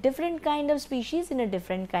only a different kind of species in a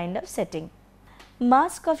different kind of setting.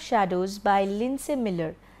 Mask of Shadows by Lindsay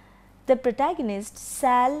Miller. The protagonist,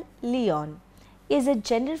 Sal Leon, is a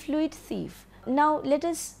gender fluid thief. Now let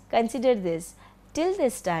us consider this. Till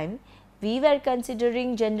this time, we were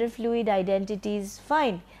considering gender fluid identities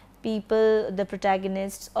fine, people, the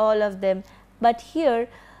protagonists, all of them, but here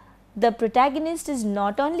the protagonist is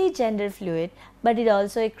not only gender fluid, but it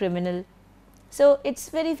also a criminal. So it's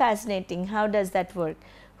very fascinating. How does that work?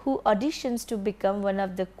 Who auditions to become one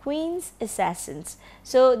of the queen's assassins.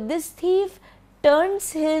 So this thief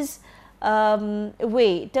turns his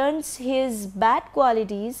turns his bad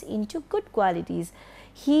qualities into good qualities.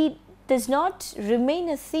 He does not remain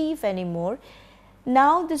a thief anymore.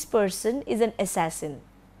 Now this person is an assassin.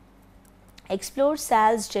 Explores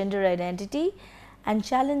Sal's gender identity and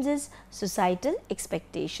challenges societal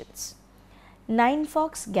expectations. Nine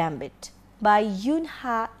Fox Gambit by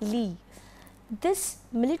Yoon-Ha Lee. This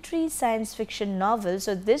military science fiction novel,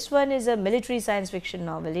 so this one is a military science fiction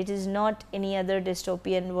novel, it is not any other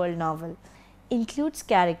dystopian world novel, includes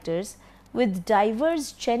characters with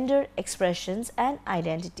diverse gender expressions and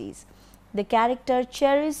identities. The character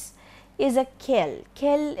Cheris is a Kel.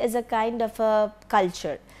 Kel is a kind of a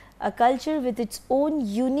culture with its own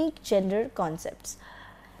unique gender concepts.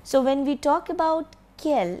 So when we talk about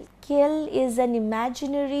Kel, Kel is an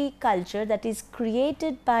imaginary culture that is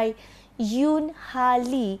created by Yoon-Ha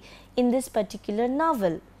Lee in this particular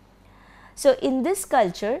novel. So in this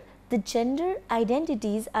culture, the gender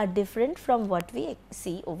identities are different from what we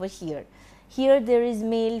see over here. Here there is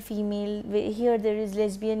male, female, here there is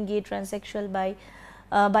lesbian, gay, transsexual,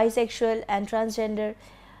 bisexual and transgender.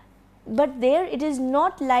 But there it is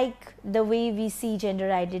not like the way we see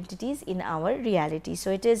gender identities in our reality.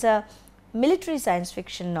 So it is a military science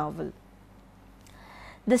fiction novel.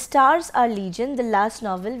 The Stars Are Legion, the last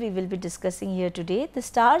novel we will be discussing here today. The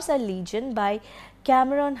Stars Are Legion by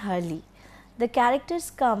Cameron Hurley. The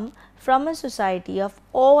characters come from a society of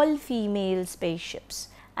all female spaceships,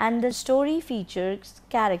 and the story features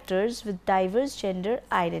characters with diverse gender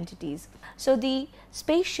identities. So the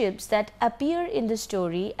spaceships that appear in the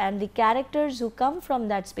story and the characters who come from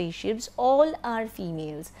that spaceships all are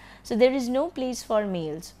females. So there is no place for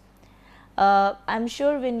males. I'm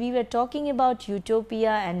sure when we were talking about utopia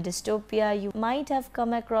and dystopia, you might have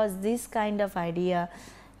come across this kind of idea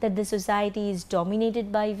that the society is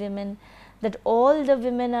dominated by women, that all the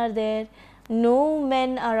women are there, no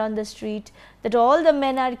men are on the street, that all the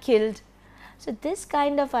men are killed. So this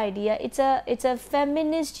kind of idea, it's a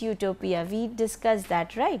feminist utopia. We discussed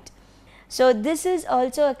that, right? So this is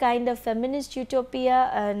also a kind of feminist utopia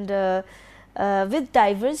and with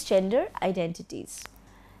diverse gender identities.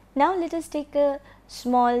 Now let us take a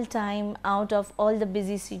small time out of all the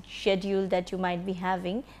busy schedule that you might be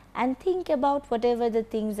having and think about whatever the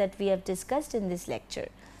things that we have discussed in this lecture.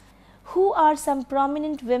 Who are some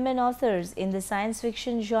prominent women authors in the science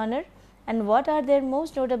fiction genre, and what are their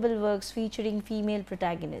most notable works featuring female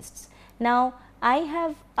protagonists? Now I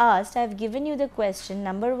have given you the question.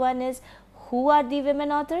 Number one is who are the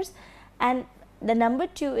women authors, and the number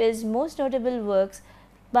two is most notable works,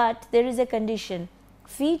 but there is a condition,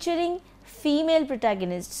 featuring female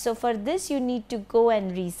protagonists. So for this you need to go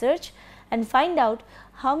and research and find out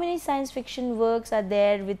how many science fiction works are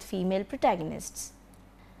there with female protagonists.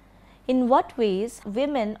 In what ways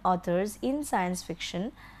women authors in science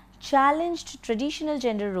fiction challenged traditional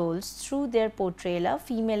gender roles through their portrayal of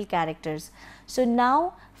female characters? So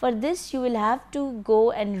now for this you will have to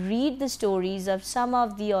go and read the stories of some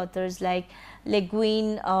of the authors like Le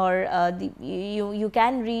Guin, or you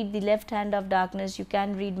can read The Left Hand of Darkness, you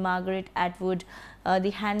can read Margaret Atwood,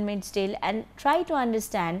 The Handmaid's Tale, and try to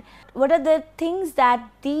understand what are the things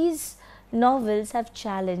that these novels have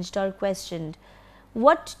challenged or questioned.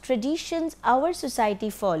 What traditions our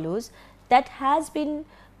society follows that has been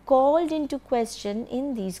called into question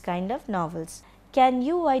in these kind of novels. Can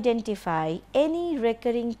you identify any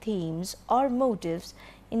recurring themes or motives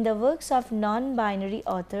in the works of non-binary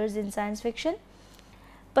authors in science fiction,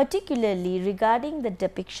 particularly regarding the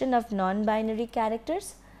depiction of non-binary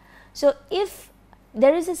characters? So if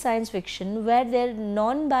there is a science fiction where their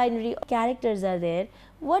non-binary characters are there,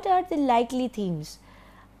 what are the likely themes?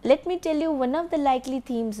 Let me tell you, one of the likely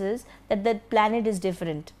themes is that the planet is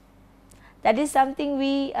different. That is something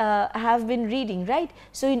we have been reading, right?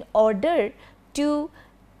 So in order to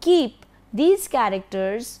keep these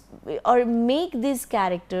characters or make these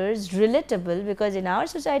characters relatable, because in our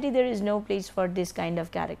society there is no place for this kind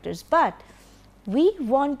of characters, but we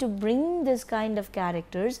want to bring this kind of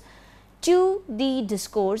characters to the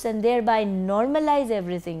discourse and thereby normalize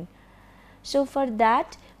everything. So for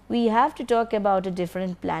that we have to talk about a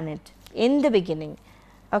different planet in the beginning.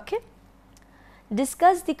 Okay.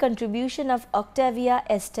 Discuss the contribution of Octavia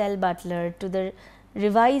Estelle Butler to the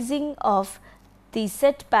revising of the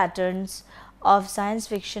set patterns of science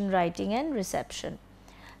fiction writing and reception.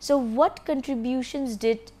 So what contributions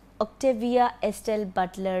did Octavia Estelle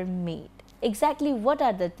Butler made? Exactly what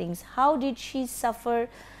are the things? How did she suffer,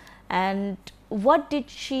 and what did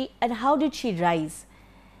she, and how did she rise?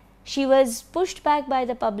 She was pushed back by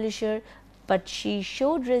the publisher, but she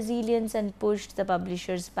showed resilience and pushed the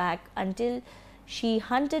publishers back until she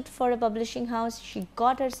hunted for a publishing house, she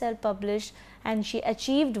got herself published, and she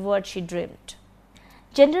achieved what she dreamed.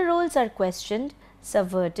 Gender roles are questioned,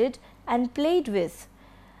 subverted, and played with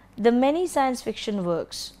the many science fiction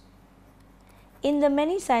works. In the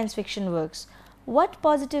many science fiction works, what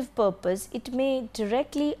positive purpose it may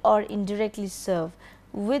directly or indirectly serve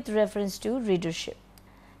with reference to readership.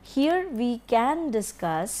 Here we can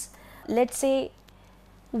discuss, let's say,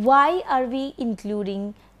 why are we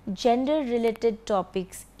including gender related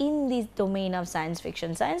topics in the domain of science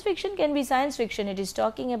fiction. Science fiction can be science fiction, it is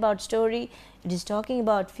talking about story, it is talking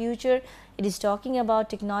about future, it is talking about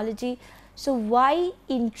technology. So why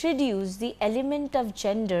introduce the element of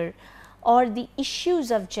gender or the issues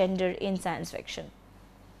of gender in science fiction?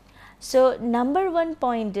 So number one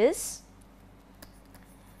point is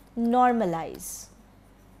normalize.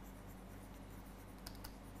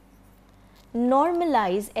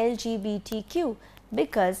 Normalize LGBTQ,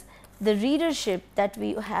 because the readership that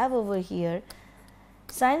we have over here,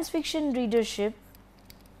 science fiction readership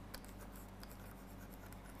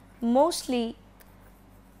mostly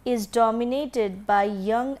is dominated by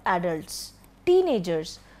young adults,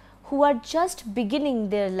 teenagers who are just beginning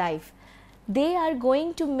their life. They are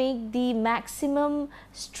going to make the maximum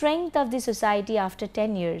strength of the society after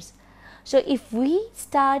 10 years. So if we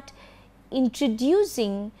start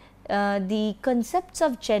introducing the concepts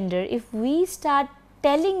of gender, if we start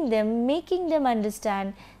telling them, making them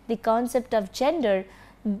understand the concept of gender,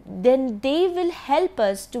 then they will help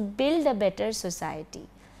us to build a better society,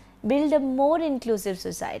 build a more inclusive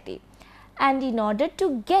society. And in order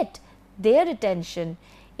to get their attention,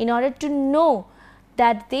 in order to know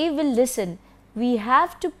that they will listen, we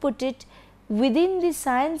have to put it within the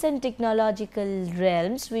science and technological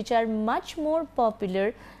realms, which are much more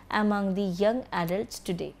popular among the young adults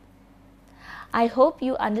today. I hope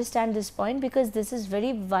you understand this point, because this is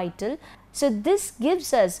very vital. So this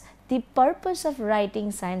gives us the purpose of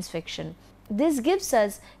writing science fiction. This gives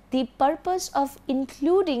us the purpose of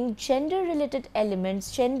including gender related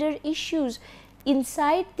elements, gender issues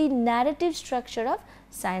inside the narrative structure of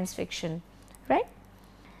science fiction, right?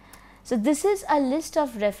 So this is a list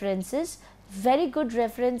of references, very good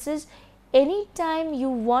references. Anytime you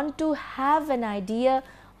want to have an idea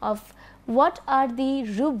of what are the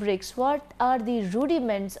rubrics, what are the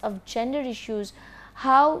rudiments of gender issues,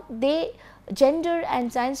 how gender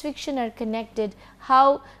and science fiction are connected,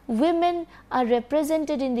 how women are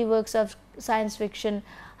represented in the works of science fiction,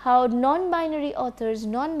 how non-binary authors,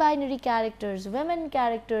 non-binary characters, women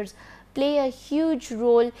characters play a huge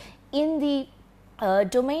role in the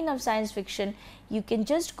domain of science fiction. You can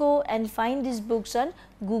just go and find these books on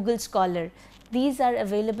Google Scholar. These are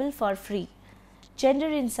available for free. Gender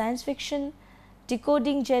in science fiction,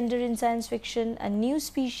 decoding gender in science fiction, a new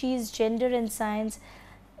species, gender and science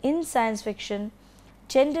in science fiction,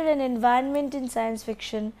 gender and environment in science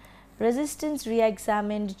fiction, resistance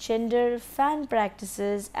re-examined, gender, fan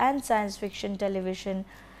practices and science fiction television,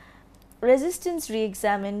 resistance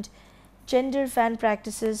re-examined, gender, fan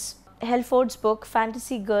practices, Helford's book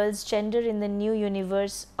Fantasy Girls, Gender in the New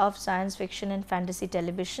Universe of Science Fiction and Fantasy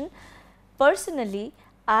Television. Personally,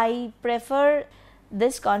 I prefer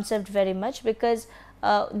this concept very much, because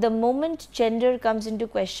the moment gender comes into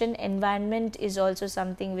question, environment is also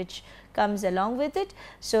something which comes along with it.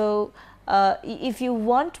 So if you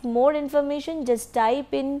want more information, just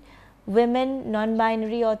type in women,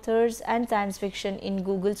 non-binary authors and science fiction in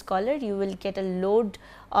Google Scholar. You will get a load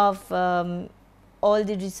of all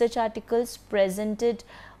the research articles presented,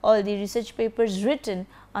 all the research papers written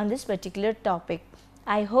on this particular topic.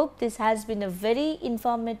 I hope this has been a very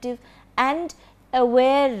informative and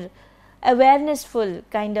awarenessful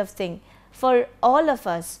kind of thing for all of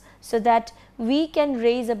us, so that we can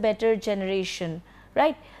raise a better generation,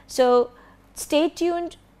 right? So stay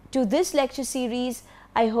tuned to this lecture series.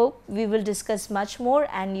 I hope we will discuss much more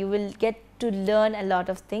and you will get to learn a lot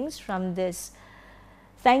of things from this.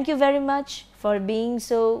 Thank you very much for being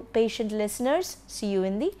so patient listeners. See you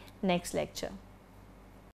in the next lecture.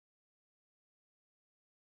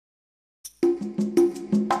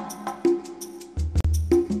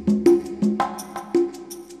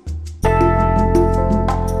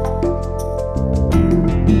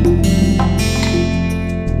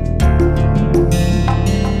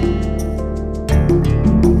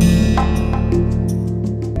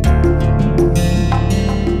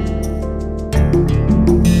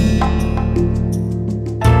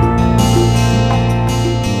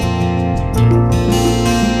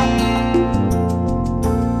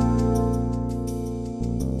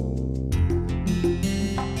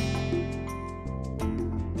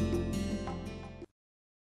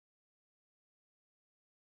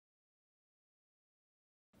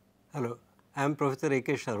 Hello, I am Professor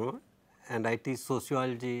A.K. Sharma and I teach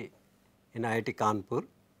sociology in IIT Kanpur.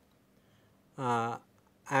 I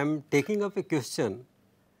am taking up a question,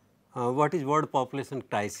 what is world population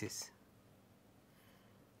crisis?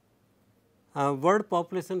 World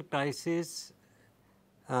population crisis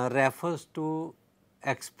refers to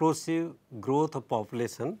explosive growth of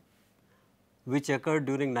population which occurred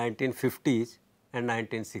during 1950s and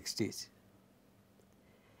 1960s.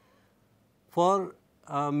 For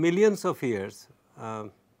millions of years,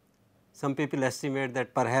 some people estimate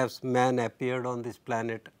that perhaps man appeared on this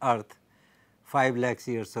planet Earth 5 lakhs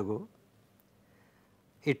years ago.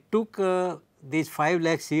 It took these 5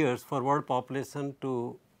 lakhs years for world population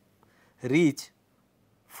to reach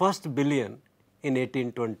first billion in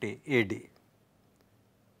 1820 AD.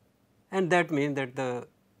 And that means that the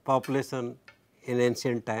population in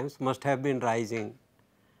ancient times must have been rising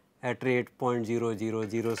at rate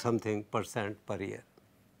 0.000 something % per year.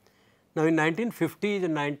 Now, in 1950s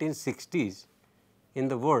and 1960s in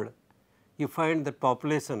the world, you find that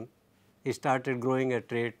population started growing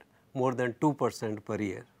at rate more than 2% per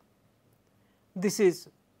year. This is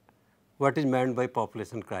what is meant by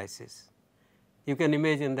population crisis. You can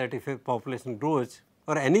imagine that if a population grows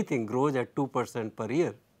or anything grows at 2% per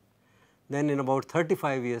year, then in about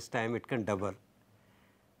 35 years time it can double.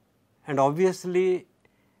 And obviously,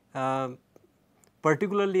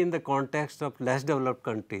 particularly in the context of less developed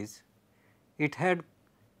countries, it had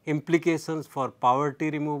implications for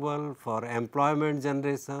poverty removal, for employment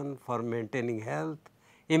generation, for maintaining health,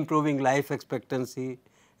 improving life expectancy,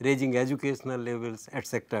 raising educational levels,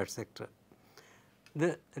 etc., etc.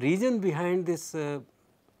 The reason behind this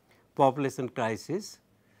population crisis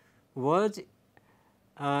was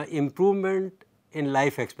improvement in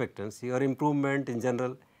life expectancy or improvement in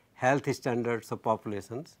general health standards of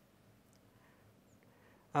populations.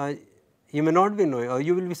 You may not be knowing, or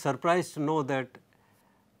you will be surprised to know that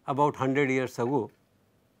about 100 years ago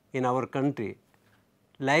in our country,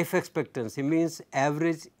 life expectancy means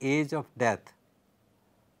average age of death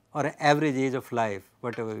or average age of life,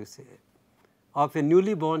 whatever you say, of a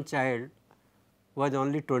newly born child was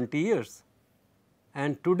only 20 years,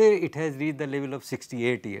 and today it has reached the level of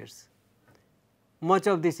 68 years. Much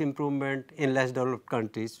of this improvement in less developed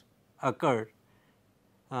countries occurred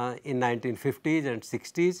in 1950s and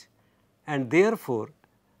 60s, and therefore,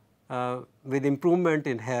 with improvement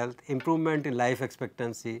in health, improvement in life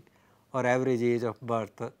expectancy or average age of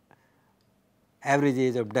birth, average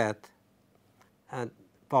age of death, and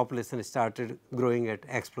population started growing at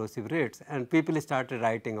explosive rates, and people started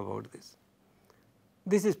writing about this.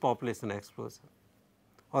 This is population explosion,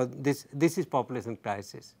 or this is population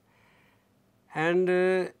crisis.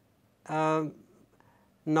 And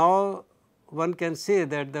now one can say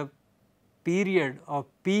that the period of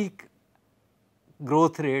peak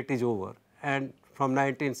growth rate is over, and from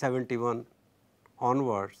 1971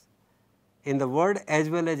 onwards in the world as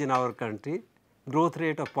well as in our country, growth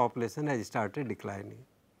rate of population has started declining.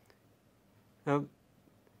 Now,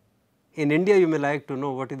 in India, you may like to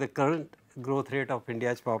know what is the current growth rate of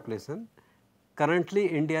India's population. Currently,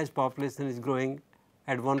 India's population is growing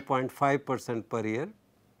at 1.5% per year,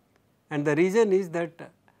 and the reason is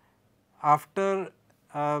that after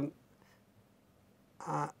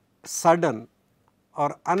sudden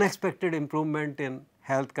or unexpected improvement in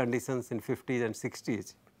health conditions in 50s and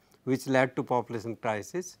 60s, which led to population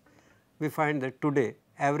crisis, we find that today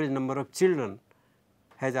average number of children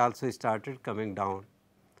has also started coming down.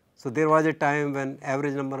 So, there was a time when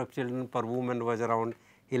average number of children per woman was around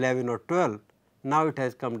 11 or 12, now it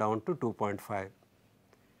has come down to 2.5,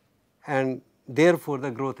 and therefore,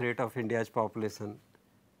 the growth rate of India's population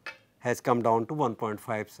has come down to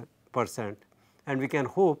 1.5%, and we can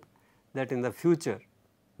hope that in the future,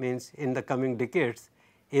 means in the coming decades,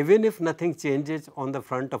 even if nothing changes on the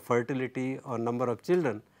front of fertility or number of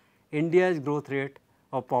children, India's growth rate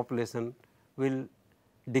of population will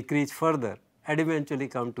decrease further and eventually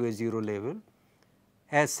come to a 0 level,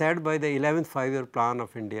 as said by the 11th 5-year plan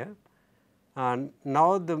of India. And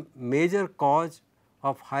now the major cause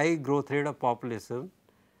of high growth rate of population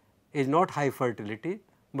is not high fertility,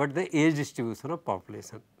 but the age distribution of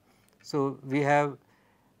population. So, we have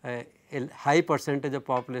a high percentage of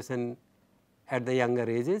population at the younger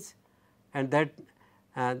ages, and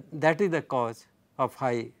that is the cause of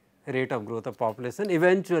high rate of growth of population.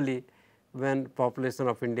 Eventually, when population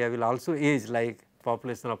of India will also age like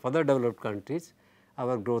population of other developed countries,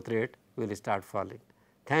 our growth rate will start falling.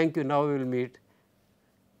 Thank you. Now, we will meet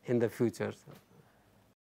in the future.